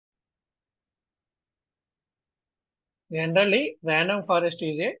Generally, random forest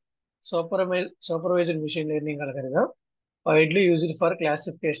is a supervised machine learning algorithm widely used for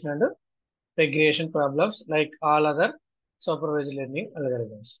classification and regression problems like all other supervised learning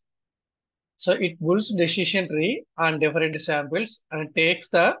algorithms. So it builds decision tree on different samples and takes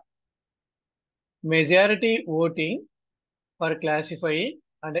the majority voting for classifying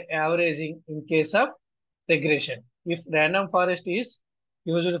and averaging in case of regression. If random forest is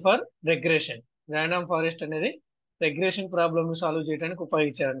used for regression, random forest అనేది regression problem solve చేయడానికి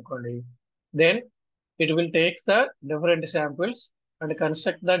ఉపయోగించారనుకోండి, then it will take the different samples and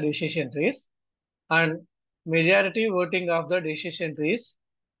construct the decision trees, and majority voting of the decision trees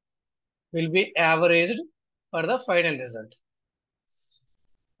will be averaged for the final result.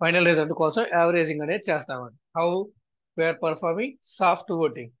 Final result కోసం averaging అనేది చేస్తామండి. How we are performing soft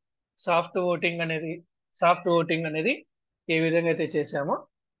voting అనేది ఏ విధంగా అయితే చేసామో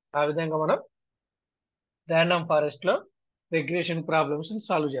ఆ విధంగా మనం ర్యాండమ్ ఫారెస్ట్ లో రిగ్రెషన్ ప్రాబ్లమ్స్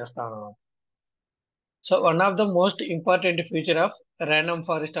సాల్వ్ చేస్తాం అన్నమాట. So one of the most important feature of random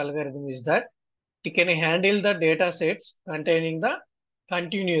forest algorithm is that it can handle the data sets containing the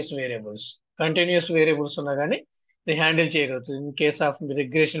continuous variables ఉన్నా కానీ ఇది హ్యాండిల్ చేయగలుగుతుంది. In case of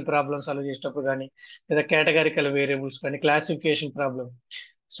regression problem solve చేసేటప్పుడు కానీ, లేదా categorical variables కానీ, classification problem.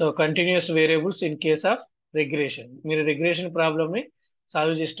 So continuous variables in case of regression, మీరు regression problem ని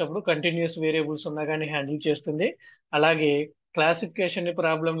సాల్వ్ చేసేటప్పుడు కంటిన్యూస్ వేరియబుల్స్ ఉన్నా కానీ హ్యాండిల్ చేస్తుంది. అలాగే క్లాసిఫికేషన్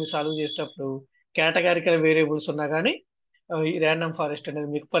ప్రాబ్లమ్ ని సాల్వ్ చేసేటప్పుడు కేటగారికల్ వేరియబుల్స్ ఉన్నా కానీ ఈ ర్యాండమ్ ఫారెస్ట్ అనేది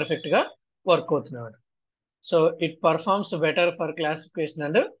మీకు పర్ఫెక్ట్ గా వర్క్ అవుతుంది. So it performs better for classification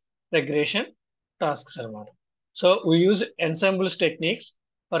and regression tasks అన్నమాట. So we use ensembles techniques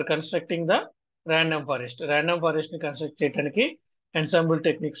for constructing the random forest. Random forest ని కన్స్ట్రక్ట్ చేయడానికి ensemble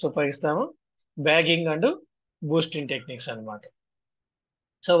techniques ఉపయోగిస్తాము. బ్యాగింగ్ అండ్ బూస్టింగ్ టెక్నిక్స్ అన్నమాట.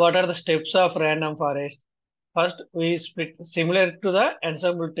 So what are the steps of random forest? First, we split similar to the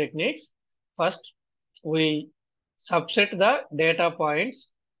ensemble techniques. First, we subset the data points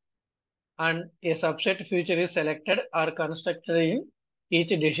and a subset feature is selected or constructed in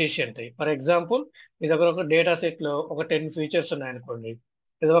each decision tree. For example, మీ దగ్గర ఒక data set లో ఒక 10 features ఉన్నాయనుకోండి,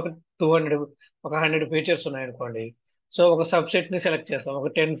 లేదా ఒక 100 features ఉన్నాయనుకోండి. So ఒక subset ని సెలెక్ట్ చేస్తాం. ఒక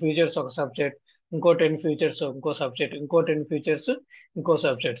 10 ఫీచర్స్ ఒక సబ్సెట్, ఇంకో 10 ఫీచర్స్ ఇంకో సబ్సెట్, ఇంకో 10 ఫీచర్స్ ఇంకో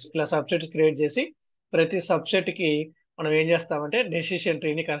సబ్సెట్స్, ఇలా సబ్సెట్స్ క్రియేట్ చేసి ప్రతి సబ్సెట్ కి మనం ఏం చేస్తామంటే డెసిషన్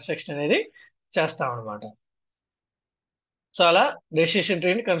ట్రీని కన్స్ట్రక్షన్ అనేది చేస్తాం అనమాట. సో అలా డెసిషన్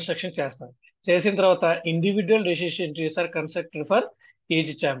ట్రీని కన్స్ట్రక్షన్ చేస్తాం. చేసిన తర్వాత individual decision trees are constructed for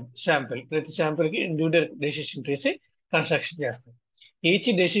each sample. ప్రతి శాంపిల్ కి ఇండివిజువల్ డెసిషన్ ట్రీస్ కన్స్ట్రక్షన్ చేస్తాం. Each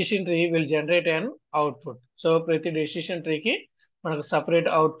decision tree will generate an output. So ప్రతి డెసిషన్ ట్రీకి మనకు సపరేట్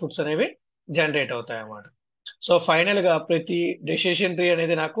అవుట్పుట్స్ అనేవి జనరేట్ అవుతాయి అన్నమాట. సో ఫైనల్ గా ప్రతి డెసిషన్ ట్రీ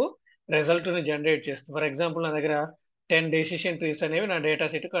అనేది నాకు రిజల్ట్ ని జనరేట్ చేస్తుంది. ఫర్ ఎగ్జాంపుల్, నా దగ్గర 10 డెసిషన్ ట్రీస్ అనేవి నా డేటా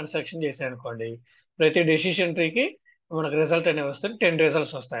సెట్ కన్స్ట్రక్షన్ చేశాను అనుకోండి. ప్రతి డెసిషన్ ట్రీకి మనకు రిజల్ట్ అనేవి వస్తుంది, 10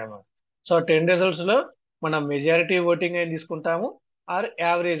 రిజల్ట్స్ వస్తాయి అన్నమాట. సో 10 రిజల్ట్స్ లో మనం మెజారిటీ ఓటింగ్ అని తీసుకుంటాము, ఆర్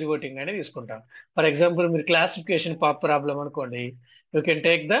యావరేజ్ ఓటింగ్ అని తీసుకుంటాం. ఫర్ ఎగ్జాంపుల్, మీరు క్లాసిఫికేషన్ ప్రాబ్లం అనుకోండి, you can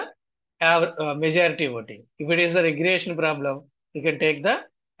take the majority voting. If it is the regression problem, you can take the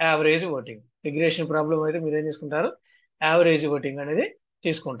average voting. Regression problem అయితే మీరు ఏం తీసుకుంటారు, యావరేజ్ ఓటింగ్ అనేది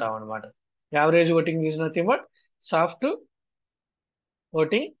తీసుకుంటాం అనమాట. Average voting is nothing but soft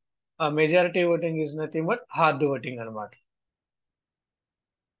voting, majority voting is nothing but hard voting అనమాట.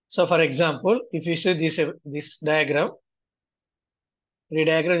 So for example, if you see this diagram, ఈ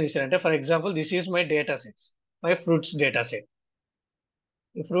diagram చూసారంటే, for example this is my data sets, my fruits data set.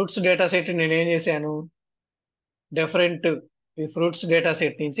 ఈ fruits data set నేను ఏం చేశాను, ఈ fruits data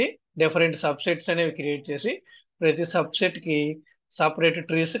set నుంచి different subsets అనేవి క్రియేట్ చేసి ప్రతి సబ్సెట్ కి సపరేట్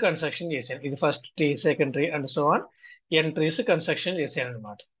ట్రీస్ కన్స్ట్రక్షన్ చేశాను. ఇది first tree, second tree and so on N trees construction చేశాను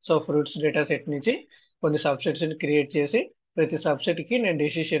అనమాట. సో ఫ్రూట్స్ డేటా సెట్ నుంచి కొన్ని సబ్సెట్స్ ని క్రియేట్ చేసి ప్రతి సబ్సెట్ కి నేను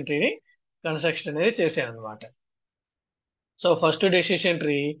డెసిషన్ ట్రీని కన్స్ట్రక్షన్ అనేది చేశాను అనమాట. సో ఫస్ట్ డెసిషన్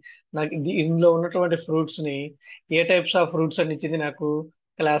ట్రీ నాకు ఇందులో ఉన్నటువంటి ఫ్రూట్స్ ని ఏ టైప్స్ ఆఫ్ ఫ్రూట్స్ అని ఇచ్చింది, నాకు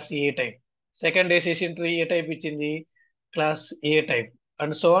క్లాస్ ఏ టైప్. సెకండ్ డెసిషన్ ట్రీ ఏ టైప్ ఇచ్చింది, class A type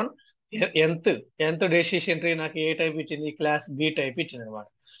and so on. ఎంత డెసిషన్ ట్రీ నాకు ఏ టైప్ ఇచ్చింది, క్లాస్ బి టైప్ ఇచ్చింది అనమాట.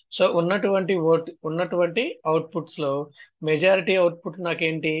 సో ఉన్నటువంటి అవుట్పుట్స్ లో మెజారిటీ అవుట్పుట్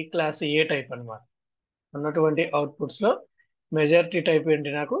నాకేంటి, క్లాస్ ఏ టైప్ అనమాట. ఉన్నటువంటి అవుట్పుట్స్ లో మెజారిటీ టైప్ ఏంటి,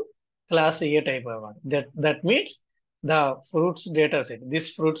 నాకు క్లాస్ ఏ టైప్ అనమాట. That means the fruits data set, this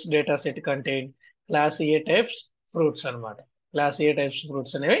fruits data set contain class A types fruits అనమాట. క్లాస్ ఏ టైప్స్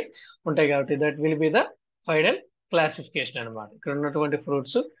ఫ్రూట్స్ అనేవి ఉంటాయి కాబట్టి that will be the final classification అనమాట. ఇక్కడ ఉన్నటువంటి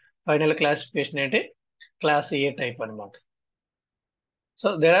ఫ్రూట్స్ ఫైనల్ క్లాసిఫికేషన్ ఏంటి, క్లాస్ ఏ టైప్ అనమాట. So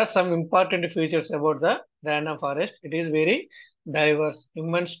there are some important features about the random forest. It is very diverse,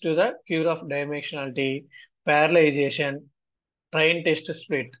 immense to the cure of dimensionality, parallelization, train test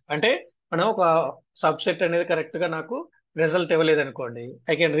split. అంటే మనం ఒక subset అనేది correct గా నాకు result ఇవ్వలేదు అనుకోండి,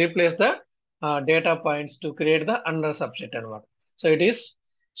 I can replace the data points to create the under subset అనమాట. So it is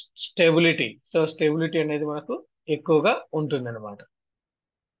stability. So stability అనేది మనకు ఎక్కువగా ఉంటుంది అనమాట.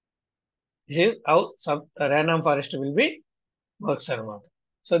 This is how sub random forest will be works అనమాట.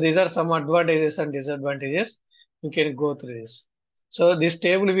 So these are some advantages and disadvantages. You can go through this. So this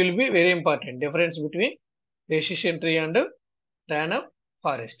table will be very important. Difference between decision tree and random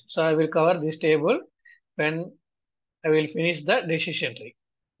forest. So I will cover this table when I will finish the decision tree.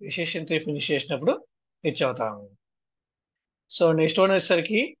 Decision tree finish చేసినప్పుడు ఇది చదువుతాము. So next one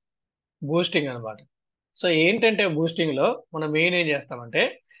వచ్చేసరికి boosting అనమాట. So ఏంటంటే boosting లో మనం main ఏం చేస్తామంటే,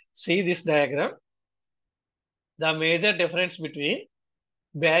 see this diagram. The major difference between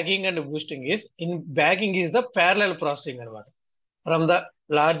bagging and boosting is, in bagging is the parallel processing అనమాట. From the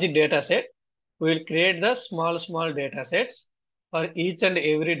large data set we will create the small data sets. For each and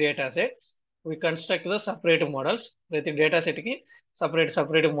every data set, we construct the separate models. ప్రతి data set కి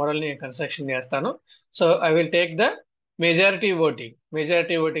separate model ని construction చేస్తాను. So I will take the majority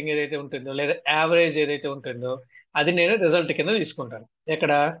voting ఏదైతే ఉంటుందో లేదా average ఏదైతే ఉంటుందో అది నేను రిజల్ట్ కింద తీసుకుంటాను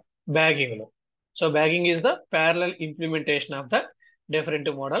ఎక్కడ, బ్యాగింగ్ లో. So bagging is the parallel implementation of the different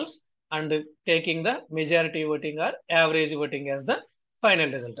models and taking the majority voting or average voting as the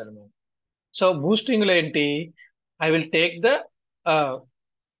final result అనమాట. సో బూస్టింగ్ లో ఏంటి, I will take the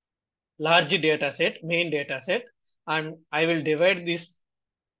large data set, main data set, and I will divide this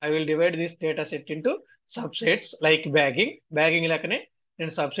data set into subsets like bagging లాగానే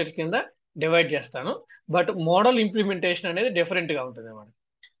నేను subsets కింద divide చేస్తాను. But model implementation అనేది different గా ఉంటుంది అన్నమాట.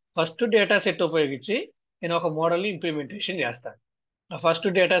 ఫస్ట్ డేటా సెట్ ఉపయోగించి నేను ఒక మోడల్ ని ఇంప్లిమెంటేషన్ చేస్తాను. ఆ ఫస్ట్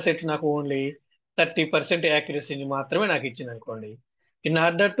డేటా సెట్ నాకు ఓన్లీ 30% యాక్యురసీని మాత్రమే నాకు ఇచ్చింది అనుకోండి. In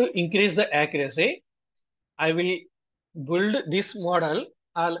order to increase the accuracy, I will build this model,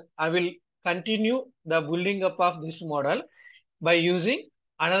 or I will continue the building up of this model by using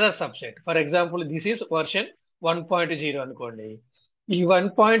another subset. For example, this is version 1.0 అనుకోండి. ఈ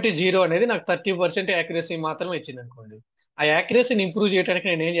 1.0 అనేది నాకు 30% accuracy మాత్రమే ఇచ్చింది అనుకోండి. ఆ యాక్యురసీని improve చేయడానికి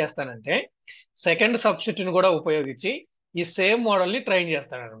నేను ఏం చేస్తానంటే, సెకండ్ సబ్సెట్ ని కూడా ఉపయోగించి ఈ సేమ్ మోడల్ ని ట్రైన్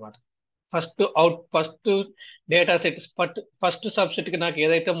చేస్తాను అనమాట. First data set first subset కి నాకు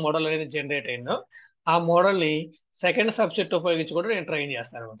ఏదైతే మోడల్ అనేది జనరేట్ అయిందో ఆ మోడల్ ని సెకండ్ సబ్సెట్ ఉపయోగించి కూడా నేను ట్రైన్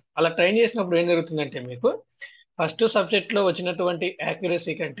చేస్తాను అనమాట. అలా ట్రైన్ చేసినప్పుడు ఏం జరుగుతుందంటే, మీకు ఫస్ట్ సబ్జెక్ట్ లో వచ్చినటువంటి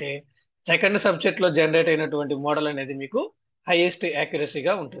యాక్యురసీ కంటే సెకండ్ సబ్జెక్ట్ లో జనరేట్ అయినటువంటి మోడల్ అనేది మీకు హైయెస్ట్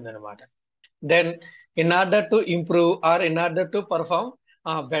యాక్యురసీగా ఉంటుంది అనమాట. Then in order to improve are in order to perform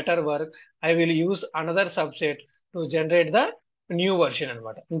better work, I will use another subject to generate the new version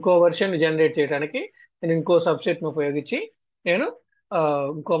అనమాట. ఇంకో వర్షన్ జనరేట్ చేయడానికి నేను ఇంకో సబ్జెక్ట్ ను ఉపయోగించి నేను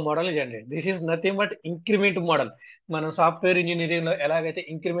ఇంకో model generate. This is nothing but increment model. మనం సాఫ్ట్వేర్ ఇంజనీరింగ్ లో ఎలాగైతే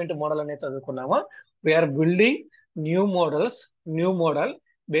ఇంక్రిమెంట్ మోడల్ అనేది చదువుకున్నామో, we are building new model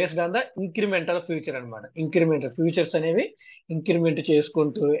based on the incremental future అనమాట. ఇంక్రిమెంటల్ ఫ్యూచర్స్ అనేవి ఇంక్రిమెంట్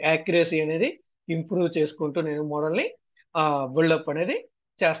చేసుకుంటూ యాక్యురసీ అనేది ఇంప్రూవ్ చేసుకుంటూ నేను మోడల్ ని బిల్డప్ అనేది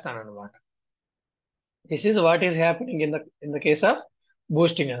చేస్తాను అనమాట. This is what is happening in the case of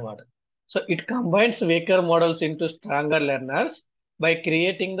boosting అనమాట. So it combines weaker models into stronger learners by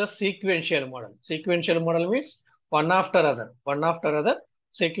creating the sequential model. Sequential model means one after other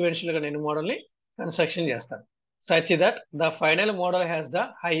sequential గా నేను model ని construction చేస్తాను. such that the final model has the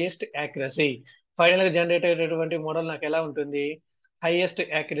highest accuracy. Final గా generate అయ్యేటటువంటి model నాకు ఎలా ఉంటుంది, highest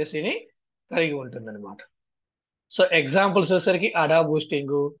యాక్యురసీని కలిగి ఉంటుంది అనమాట. సో ఎగ్జాంపుల్స్ వచ్చేసరికి అడా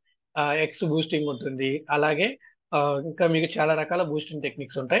బూస్టింగ్, ఎక్స్ బూస్టింగ్ ఉంటుంది. అలాగే ఇంకా మీకు చాలా రకాల బూస్టింగ్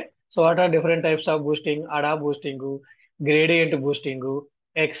టెక్నిక్స్ ఉంటాయి. So what are different types of boosting, అడా boosting, gradient boosting,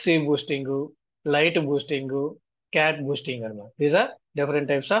 ఎక్సీ boosting, light boosting, cat boosting అనమాట. These are different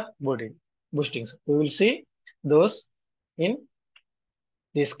types of boostings. We will see those in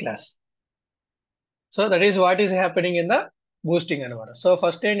this class. So that is what is happening in the boosting అనమాట. So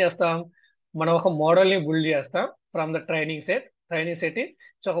first ఏం చేస్తాం, మనం ఒక model ని build చేస్తాం from the training set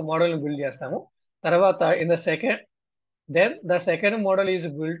so ఒక model ని build చేస్తాము. తర్వాత in the second model is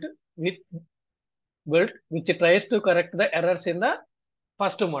built which tries to correct the errors in the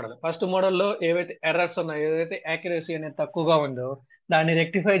first మోడల్లో ఏవైతే ఎర్రర్స్ ఉన్నాయో, ఏదైతే యాక్యురసీ అనేది తక్కువగా ఉందో దాన్ని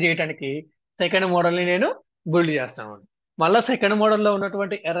రెక్టిఫై చేయడానికి సెకండ్ మోడల్ ని నేను బిల్డ్ చేస్తాను. మళ్ళీ సెకండ్ మోడల్లో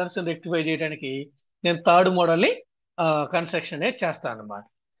ఉన్నటువంటి ఎర్రర్స్ రెక్టిఫై చేయడానికి నేను థర్డ్ మోడల్ ని కన్స్ట్రక్షన్ చేస్తాను అనమాట.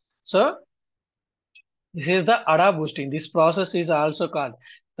 So this is the ADA boosting. This process is also called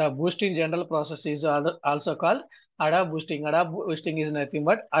the boosting general process is also called adapt boosting is nothing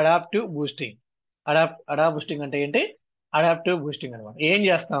but adaptive boosting. Adapt boosting అంటే ఏంటి? Adaptive boosting అనమాట. ఏం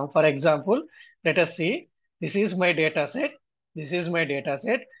చేస్తాం? For example let us see, this is my data set, this is my data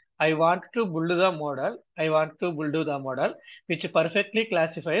set. I want to build the model, I want to build the model which perfectly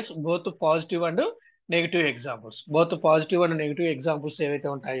classifies both positive and negative examples. Both positive and negative examples ఏవైతే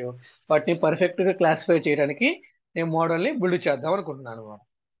ఉంటాయో వాటిని perfect గా classify చేయడానికి నేను model ని build చేద్దాం అనుకుంటున్నాను.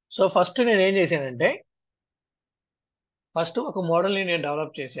 So first నేను ఏం చేశానంటే, ఫస్ట్ ఒక మోడల్ ని నేను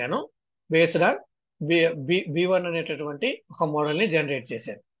డెవలప్ చేశాను. బేస్డ్ ఆన్ B1 అనేటటువంటి ఒక మోడల్ ని జనరేట్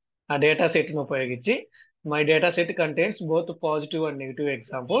చేశాను. ఆ డేటా సెట్ ని ఉపయోగించి my data set contains both positive and negative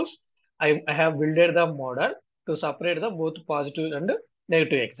examples. I have builded the model to separate the both positive and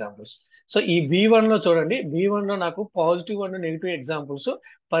negative examples. So ఈ B1 లో చూడండి, B1 లో నాకు positive and negative examples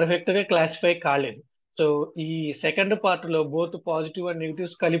perfect గా classify కాలేదు. So ఈ second part లో both positive and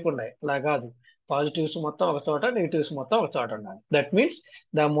negatives కలిపి ఉన్నాయి. అలా కాదు, పాజిటివ్స్ మొత్తం ఒక చోట, నెగిటివ్స్ మొత్తం ఒక చోట ఉండాలి. That means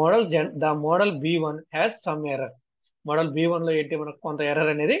the model B1 has some error. Model B1 లో ఏంటి, మనకు కొంత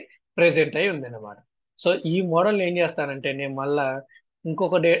ఎర్రర్ అనేది ప్రెసెంట్ అయి ఉంది అనమాట. సో ఈ మోడల్ ఏం చేస్తానంటే నేను మళ్ళా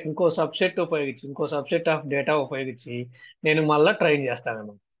ఇంకో సబ్సెట్ ఆఫ్ డేటా ఉపయోగించి నేను మళ్ళీ ట్రైన్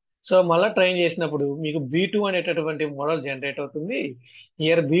చేస్తాను. సో మళ్ళీ ట్రైన్ చేసినప్పుడు మీకు B2 అనేటటువంటి మోడల్ జనరేట్ అవుతుంది.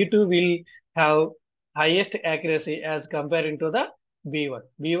 Here B2 will have highest accuracy as comparing to the B1.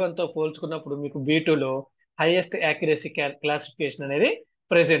 B1 తో పోల్చుకున్నప్పుడు మీకు B2 లో హైయెస్ట్ యాక్యురసీ క్లాసిఫికేషన్ అనేది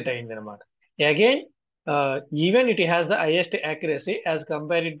ప్రెసెంట్ అయింది అనమాట. Again even it has the highest accuracy as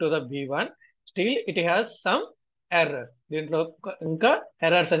comparing to the B1, still it has some error. దీంట్లో ఇంకా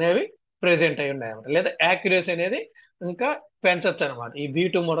errors అనేవి present అయి ఉన్నాయి అనమాట. లేదా యాక్యురసీ అనేది ఇంకా పెంచొచ్చు అనమాట. ఈ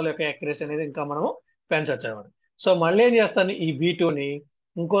B2 మోడల్ యొక్క యాక్యురసీ అనేది ఇంకా మనము పెంచొచ్చు అనమాట. సో మళ్ళీ ఏం చేస్తాను, ఈ B2ని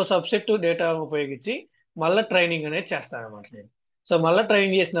ఇంకో సబ్సెట్ డేటా ఉపయోగించి మళ్ళీ ట్రైనింగ్ అనేది చేస్తాను అనమాట నేను. సో మళ్ళీ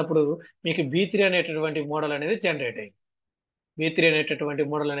ట్రైనింగ్ చేసినప్పుడు మీకు B3 అనేటటువంటి మోడల్ అనేది జనరేట్ అయింది. B3 అనేటటువంటి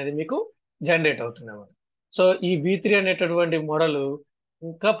మోడల్ అనేది మీకు జనరేట్ అవుతుంది అనమాట. సో ఈ B3 అనేటటువంటి మోడల్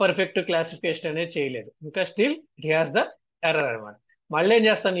ఇంకా పర్ఫెక్ట్ క్లాసిఫికేషన్ అనేది చేయలేదు, ఇంకా still it has the error అనమాట. మళ్ళీ ఏం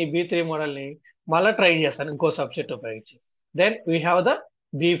చేస్తాను, ఈ B3 మోడల్ ని మళ్ళీ ట్రైన్ చేస్తాను ఇంకో సబ్సెట్ ఉపయోగించి. Then we have the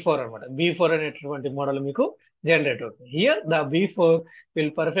B4 అనమాట. B4 అనేటటువంటి మోడల్ మీకు జనరేట్ అవుతుంది. Here the B4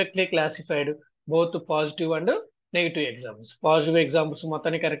 will perfectly classified both positive and negative examples. Positive examples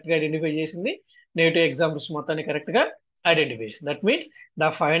మొత్తాన్ని కరెక్ట్ గా ఐడెంటిఫై చేసింది, నెగిటివ్ ఎగ్జాంపుల్స్ మొత్తాన్ని కరెక్ట్ గా ఐడెంటిఫై చేసింది. That means the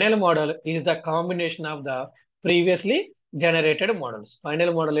final model is the combination of the previously generated models.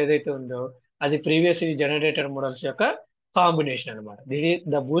 Final model ఏదైతే ఉందో అది previously generated models యొక్క కాంబినేషన్ అనమాట.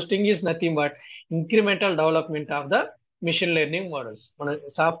 The boosting is nothing but incremental development of the machine learning models. మన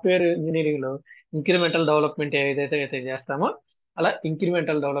software engineering లో incremental development ఏదైతే చేస్తామో అలా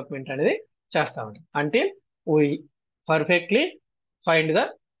ఇంక్రిమెంటల్ డెవలప్మెంట్ అనేది చేస్తా ఉంటాం. అంటే we perfectly find the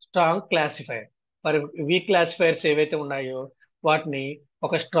strong classifier. మరి వీక్ క్లాసిఫైర్స్ ఏవైతే ఉన్నాయో వాటిని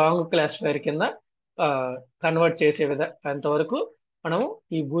ఒక స్ట్రాంగ్ క్లాసిఫైర్ కింద కన్వర్ట్ చేసే అంతవరకు మనము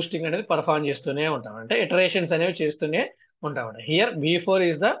ఈ బూస్టింగ్ అనేది పర్ఫార్మ్ చేస్తూనే ఉంటాం, అంటే ఇటరేషన్స్ అనేవి చేస్తూనే ఉంటాం. Here B4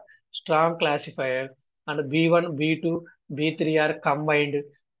 is the strong క్లాసిఫైర్ and B1, B2, B3 are combined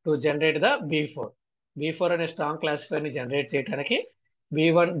to generate the B4. B4 అనే స్ట్రాంగ్ క్లాసిఫైర్ ని జనరేట్ చేయడానికి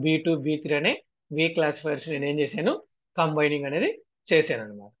B1, B2, B3 అనే వీక్ క్లాసిఫైర్స్ నేను ఏం చేశాను, కంబైనింగ్ అనేది చేశాను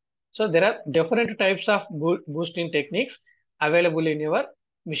అనమాట. So there are different types of boosting techniques available in your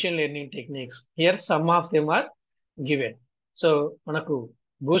machine learning techniques. Here some of them are given. So మనకు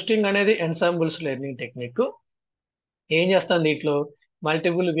బూస్టింగ్ అనేది ఎన్సాంబుల్స్ లెర్నింగ్ టెక్నిక్. ఏం చేస్తాను, దీంట్లో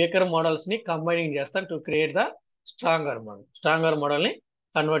మల్టిపుల్ వీకర్ మోడల్స్ ని కంబైనింగ్ చేస్తాను to create the stronger model. Stronger model ని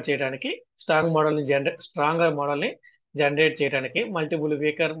convert చేయడానికి, stronger model ని జనరేట్ చేయడానికి multiple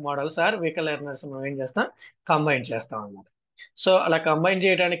weaker models are weaker learners మనం ఏం చేస్తాం, కంబైన్ చేస్తాం అన్నమాట. సో అలా కంబైన్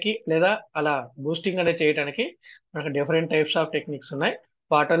చేయడానికి లేదా అలా బూస్టింగ్ అనేది చేయడానికి మనకు డిఫరెంట్ టైప్స్ ఆఫ్ టెక్నిక్స్ ఉన్నాయి.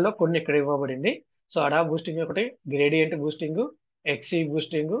 వాటిల్లో కొన్ని ఇక్కడ ఇవ్వబడింది. సో అడా బూస్టింగ్ ఒకటి, gradient boosting, ఎక్సీ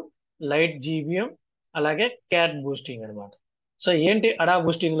boosting, light GBM, అలాగే క్యాట్ బూస్టింగ్ అనమాట. సో ఏంటి అడా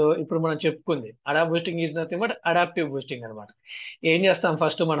బూస్టింగ్ లో ఇప్పుడు మనం చెప్పుకుంది, అడా boosting is nothing but adaptive boosting అనమాట. ఏం చేస్తాం,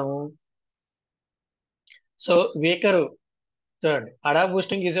 ఫస్ట్ మనము సో వీకర్ చూడండి, అడా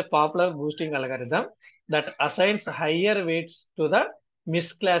boosting is a popular boosting algorithm that assigns higher weights to the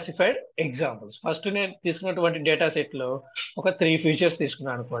మిస్క్లాసిఫైడ్ examples. First నేను తీసుకున్నటువంటి డేటా సెట్ లో ఒక 3 ఫీచర్స్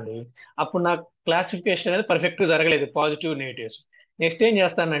తీసుకున్నాను అనుకోండి, అప్పుడు నాకు క్లాసిఫికేషన్ అనేది పర్ఫెక్ట్ గా జరగలేదు, పాజిటివ్ నెగిటివ్స్. నెక్స్ట్ ఏం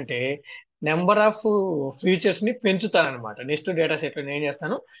చేస్తానంటే నెంబర్ ఆఫ్ ఫీచర్స్ ని పెంచుతాను అనమాట. నెక్స్ట్ డేటా సెట్ లో నేను ఏం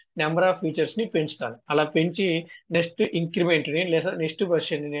చేస్తాను, నెంబర్ ఆఫ్ ఫీచర్స్ ని పెంచుతాను. అలా పెంచి నెక్స్ట్ ఇంక్రిమెంట్ ని లేదా నెక్స్ట్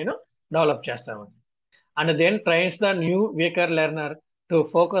వర్షన్ ని నేను డెవలప్ చేస్తాను. And then trains the new weaker learner to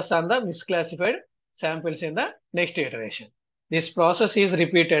focus on the misclassified samples in the next iteration. This process is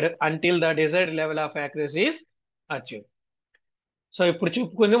repeated until the desired level of accuracy is achieve. So ఇప్పుడు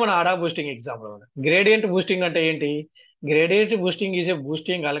చెప్పుకుంది మన ఆడా boosting example. Gradient boosting అంటే ఏంటి? Gradient boosting is a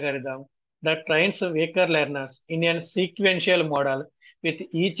boosting algorithm that trains weaker learners in N sequential model with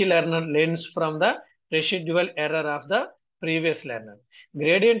each learner learns from the residual error of the previous learner.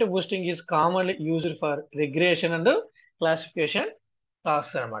 Gradient boosting is commonly used for regression and classification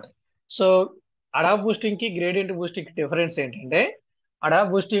tasks అనమాట. So అడా boosting కి gradient boosting కి difference ఏంటంటే, అడా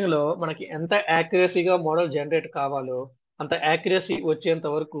boosting లో మనకి ఎంత యాక్యురసీగా model generate కావాలో అంత యాక్యురసీ వచ్చేంత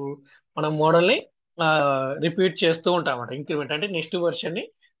వరకు మనం మోడల్ ని రిపీట్ చేస్తూ ఉంటాం అన్నమాట. ఇంక్రిమెంట్ అంటే నెక్స్ట్ వర్షన్ ని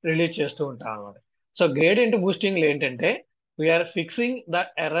రిలీజ్ చేస్తూ ఉంటాం అన్నమాట. సో గ్రేడియంట్ బూస్టింగ్ లో ఏంటంటే we are fixing the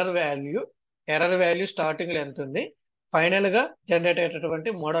error value starting లో ఎంత ఉంది, ఫైనల్ గా జనరేట్ అయ్యేటటువంటి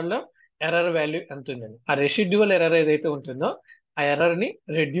మోడల్లో ఎర్రర్ వాల్యూ ఎంత ఉంది, ఆ రెసిడ్యువల్ ఎర్రర్ ఏదైతే ఉంటుందో ఆ ఎర్రర్ ని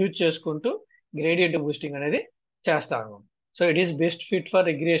రెడ్యూస్ చేసుకుంటూ గ్రేడియంట్ బూస్టింగ్ అనేది చేస్తాము. So it is best fit for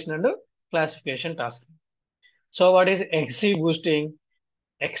regression and classification task. So what is XC boosting?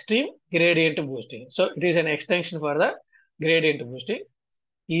 Extreme gradient boosting. So it is an extension for the gradient boosting.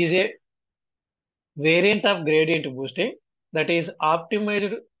 Is a variant of gradient boosting that is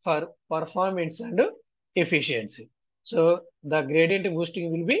optimized for performance and efficiency. So the gradient boosting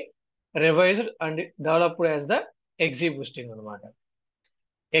will be revised and developed as the XC boosting.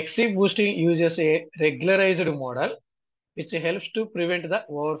 XC boosting uses a regularized model which helps to prevent the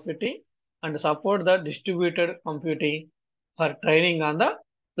overfitting and support the distributed computing for training on the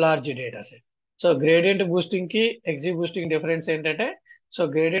large data set. So gradient boosting ki XG boosting difference ఏంటంటే, so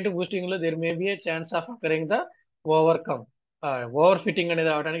gradient boosting లో there may be a chance of occurring the overfitting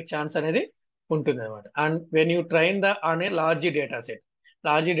అనేది అవడానికి chance అనేది ఉంటుంది అనమాట. And when you train on a large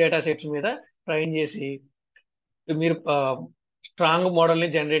data sets మీద train చేసి మీరు స్ట్రాంగ్ మోడల్ ని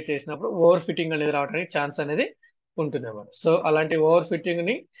జనరేట్ చేసినప్పుడు ఓవర్ ఫిట్టింగ్ అనేది రావడానికి ఛాన్స్ అనేది ఉంటుంది అన్నమాట. సో అలాంటి ఓవర్ ఫిట్టింగ్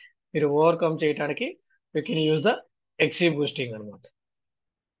ని మీరు ఓవర్కమ్ చేయడానికి you can use the ఎక్సీ boosting అనమాట.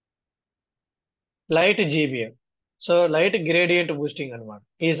 Light GBM. So light gradient boosting అనమాట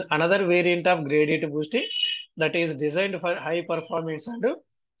is another variant of gradient boosting that is designed for high performance and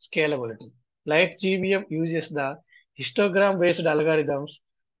scalability. Light GBM uses the histogram-based algorithms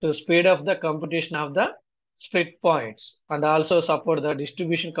to speed up the computation of the split points and also support the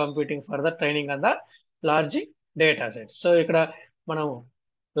distribution computing for the training on the large data sets. So ఇక్కడ మనం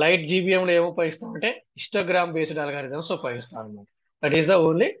light GBM లో ఏమో ఉపయోగిస్తామంటే histogram based algorithms ఉపయోగిస్తాం అనమాట. That is the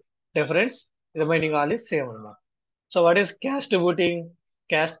only difference, remaining all is same అనమాట. So what is cat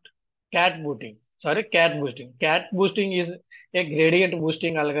boosting. Cat boosting is a gradient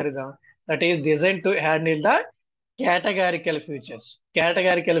boosting algorithm that is designed to handle the categorical features.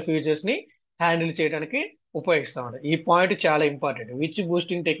 Categorical features ని handle చేయడానికి ఉపయోగిస్తాం. ఈ point చాలా important. Which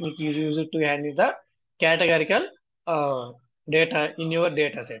boosting technique use to handle the categorical data in your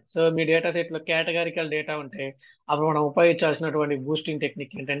data set. So me data set లో categorical data ఉంటే అప్పుడు మనం ఉపయోగించాల్సినటువంటి boosting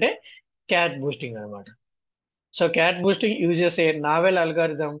technique ఏంటంటే క్యాట్ బూస్టింగ్ అనమాట. So cat boosting uses a novel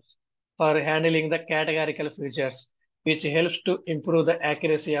algorithm for handling the categorical features, which helps to improve the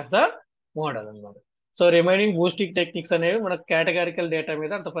accuracy of the model అనమాట. So remaining boosting techniques అనేవి మన categorical data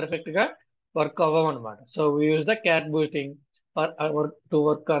మీద అంత perfect గా work అవ్వం అనమాట. So we use the cat boosting for to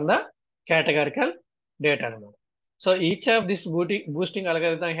work on the categorical data అనమాట. So each of this boosting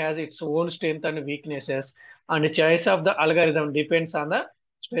algorithm has its own strength and weaknesses, and choice of the algorithm depends on the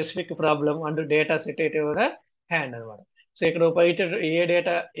specific problem and data set at your hand అనమాట. So ఇక్కడ ఉపయోగించే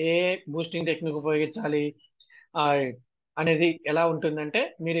ఏ boosting technique ఉపయోగించాలి అనేది ఎలా ఉంటుందంటే,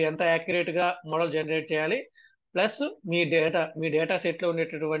 మీరు ఎంత accurate గా మోడల్ జనరేట్ చేయాలి, ప్లస్ మీ డేటా సెట్ లో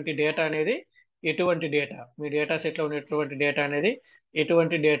ఉండేటటువంటి డేటా అనేది ఎటువంటి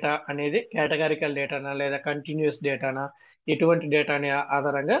డేటా అనేది కేటగారికల్ డేటానా లేదా కంటిన్యూస్ డేటానా, ఎటువంటి డేటా అనే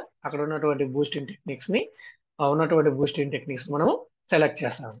ఆధారంగా అక్కడ ఉన్నటువంటి బూస్టింగ్ టెక్నిక్స్ మనము సెలెక్ట్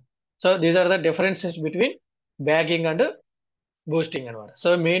చేస్తాము. So these are the differences between bagging and boosting అనమాట. సో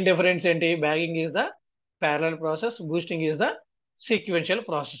మెయిన్ డిఫరెన్స్ ఏంటి? Bagging is the parallel process, boosting is the sequential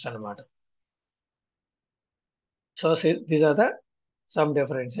process అనమాట. So these are the sum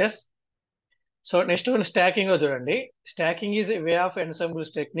differences. So next stacking లో చూడండి. Stacking is way of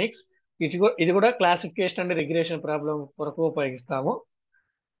ensembles techniques. ఇది కూడా classification and regression problem కొరకు ఉపయోగిస్తాము.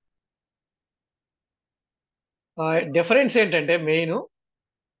 Difference ఏంటంటే main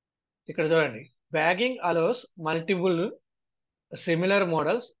ఇక్కడ చూడండి, bagging allows multiple similar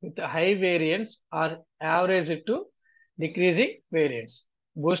models with high variance or average to decreasing variance.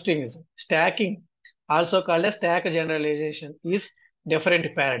 Boosting is stacking, also called as stack generalization, is different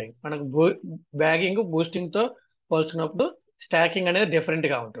paradigm. మనకు bagging boosting తో పోల్చినప్పుడు stacking అనేది different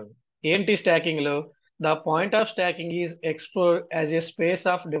గా ఉంటుంది. ఏంటి స్టాకింగ్ లో? The point of stacking is explored as a space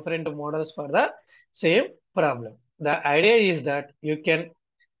of different models for the same problem. The idea is that you can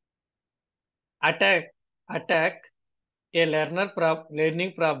attack a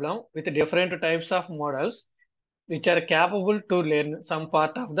learning problem with different types of models which are capable to learn some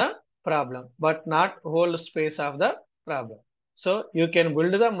part of the problem but not whole space of the problem. So you can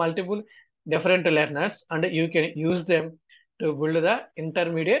build the multiple different learners and you can use them to build the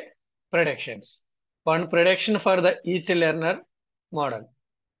intermediate predictions. One prediction for the each learner model.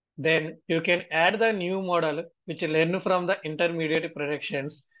 Then you can add the new model which learn from the intermediate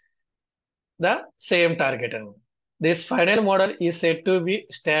predictions the same target. This final model is said to be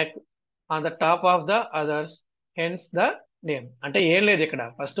stacked on the top of the others, hence the name. అంటే ఏం లేదు ఇక్కడ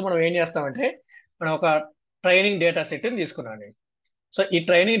first మనం ఏం చేస్తామంటే మనం ఒక training data set తీసుకున్నాను. సో ఈ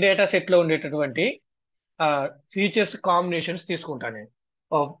ట్రైనింగ్ డేటా సెట్ లో ఉండేటటువంటి ఫీచర్స్ కాంబినేషన్స్ తీసుకుంటాను నేను.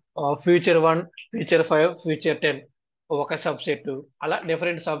 ఫ్యూచర్ 1, ఫ్యూచర్ 5, ఫ్యూచర్ 10 ఒక సబ్సెట్ అలా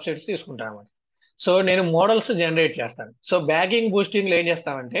డిఫరెంట్ సబ్సెట్స్ తీసుకుంటాను. సో నేను మోడల్స్ జనరేట్ చేస్తాను. సో బ్యాగింగ్ బూస్టింగ్ లో ఏం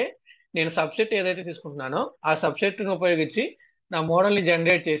చేస్తామంటే నేను సబ్సెట్ ఏదైతే తీసుకుంటున్నానో ఆ సబ్సెట్ ని ఉపయోగించి నా మోడల్ ని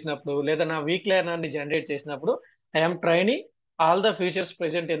జనరేట్ చేసినప్పుడు లేదా నా వీక్ లెర్నర్ ని జనరేట్ చేసినప్పుడు I'm training all the features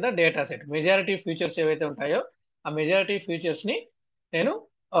present in the data set. Majority features ఏవైతే ఉంటాయో ఆ మెజారిటీ ఫీచర్స్ ని నేను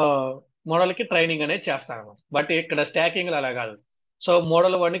మోడల్ కి ట్రైనింగ్ అనేది చేస్తాను అనమాట. బట్ ఇక్కడ స్టాకింగ్ అలా కాదు. సో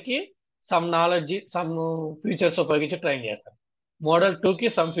మోడల్ 1 కి సమ్ నాలెడ్జ్ సమ్ ఫీచర్స్ ఉపయోగించి ట్రైన్ చేస్తాను. మోడల్ 2 కి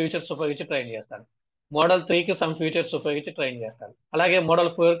సమ్ ఫీచర్స్ ఉపయోగించి ట్రైన్ చేస్తాను. మోడల్ 3 కి సమ్ ఫీచర్స్ ఉపయోగించి ట్రైన్ చేస్తాను. అలాగే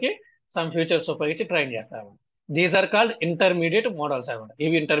మోడల్ 4 కి సమ్ ఫీచర్స్ ఉపయోగించి ట్రైన్ చేస్తాను. These are called intermediate models అనమాట.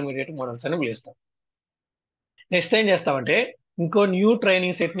 ఇవి ఇంటర్మీడియట్ మోడల్స్ అని పిలుస్తాం. నెక్స్ట్ ఏం చేస్తామంటే ఇంకో న్యూ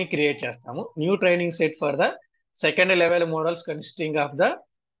ట్రైనింగ్ సెట్ ని క్రియేట్ చేస్తాము. New training set for the second level models consisting of the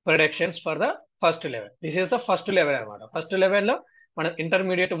productions for the first level. This is the first level అనమాట. ఫస్ట్ లెవెల్లో మనం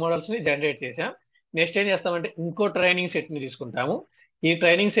ఇంటర్మీడియట్ మోడల్స్ ని జనరేట్ చేసాం. నెక్స్ట్ ఏం చేస్తామంటే ఇంకో ట్రైనింగ్ సెట్ ని తీసుకుంటాము. ఈ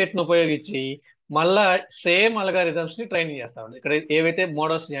ట్రైనింగ్ సెట్ ని ఉపయోగించి మళ్ళా సేమ్ అల్గారిథమ్స్ ని ట్రైనింగ్ చేస్తాం. ఇక్కడ ఏవైతే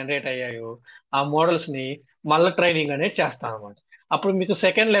మోడల్స్ జనరేట్ అయ్యాయో ఆ మోడల్స్ ని మళ్ళీ ట్రైనింగ్ అనేది చేస్తాం అనమాట. అప్పుడు మీకు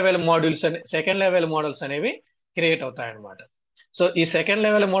సెకండ్ లెవెల్ మోడల్స్ అనేవి క్రియేట్ అవుతాయి అనమాట. సో ఈ సెకండ్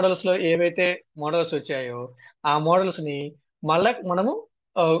లెవెల్ మోడల్స్ లో ఏవైతే మోడల్స్ వచ్చాయో ఆ మోడల్స్ ని మళ్ళా మనము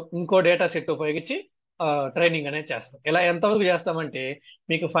ఇంకో డేటా సెట్ ఉపయోగించి ట్రైనింగ్ అనేది చేస్తాం. ఇలా ఎంతవరకు చేస్తామంటే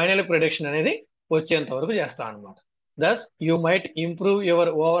మీకు ఫైనల్ ప్రొడిక్షన్ అనేది వచ్చేంత వరకు చేస్తాం అనమాట. దస్ you might improve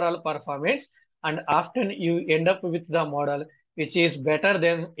your overall performance and often you end up with the model which is better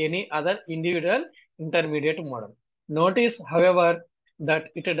then any other individual intermediate model. Notice, however, that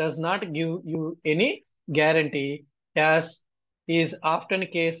it does not give you any guarantee, as is often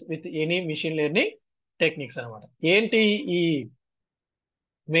case with any machine learning techniques అనమాట. ఏంటి ఈ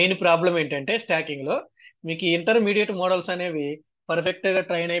main problem ఏంటంటే stacking లో మీకు intermediate models అనేవి perfect గా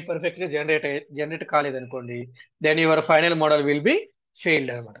train అయ్యి perfect గా generate కాలేదనుకోండి, then your final model will be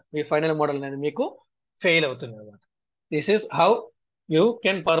failed అనమాట. మీ ఫైనల్ మోడల్ అనేది మీకు ఫెయిల్ అవుతుంది అనమాట. This is how you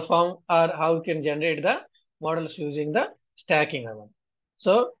can perform or how you can generate the models using the stacking.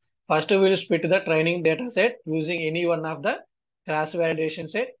 So first we will split the training data set using any one of the class validation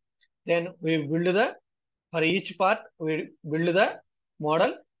set. Then we build the, for each part we build the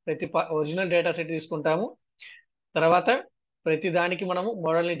model. ప్రతి original data set తీసుకుంటాము. తర్వాత ప్రతి దానికి మనము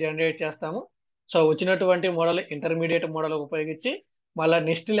మోడల్ని generate చేస్తాము. So వచ్చినటువంటి model intermediate model ఉపయోగించి మళ్ళీ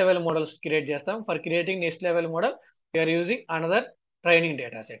నెక్స్ట్ లెవెల్ మోడల్స్ క్రియేట్ చేస్తాం. For creating next level model we are using another training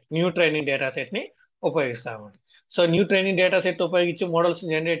data set, new training data set ని ఉపయోగిస్తాము. So new training data set ఉపయోగించి మోడల్స్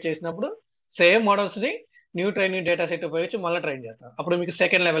జనరేట్ చేసినప్పుడు same models ని new training data set ఉపయోగించి మళ్ళీ train చేస్తాం. అప్పుడు మీకు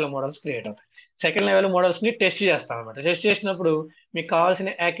సెకండ్ లెవెల్ మోడల్స్ క్రియేట్ అవుతాయి. సెకండ్ లెవెల్ మోడల్స్ ని టెస్ట్ చేస్తాం అనమాట. టెస్ట్ చేసినప్పుడు మీకు కావాల్సిన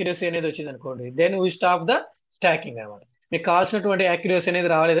యాక్యురసీ అనేది వచ్చింది అనుకోండి, then we stop the stacking అనమాట. మీకు కావాల్సినటువంటి యాక్యురసీ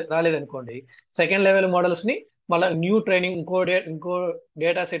అనేది రాలేదనుకోండి, సెకండ్ లెవెల్ మోడల్స్ ని మళ్ళీ న్యూ ట్రైనింగ్ ఇంకో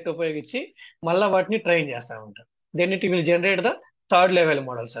డేటా సెట్ ఉపయోగించి మళ్ళీ వాటిని ట్రైన్ చేస్తా ఉంటాం. Then it will generate the third level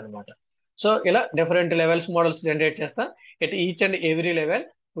models అనమాట. సో ఇలా డిఫరెంట్ లెవెల్స్ మోడల్స్ జనరేట్ చేస్తాం. At each and every level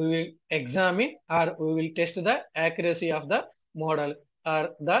we will examine or we will test the accuracy of the model or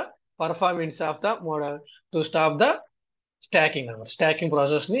the performance of the model to stop the stacking అనమాట. Stacking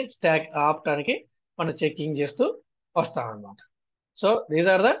process ని stock ఆపడానికి మనం checking చేస్తూ వస్తాం అనమాట. So these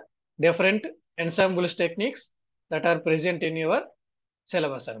are the different ఎన్సాంబుల్స్ techniques that are present in your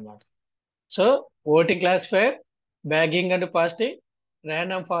syllabus అనమాట. So voting క్లాసిఫైర్, bagging and fasting,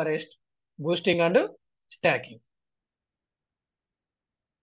 random forest, boosting and stacking.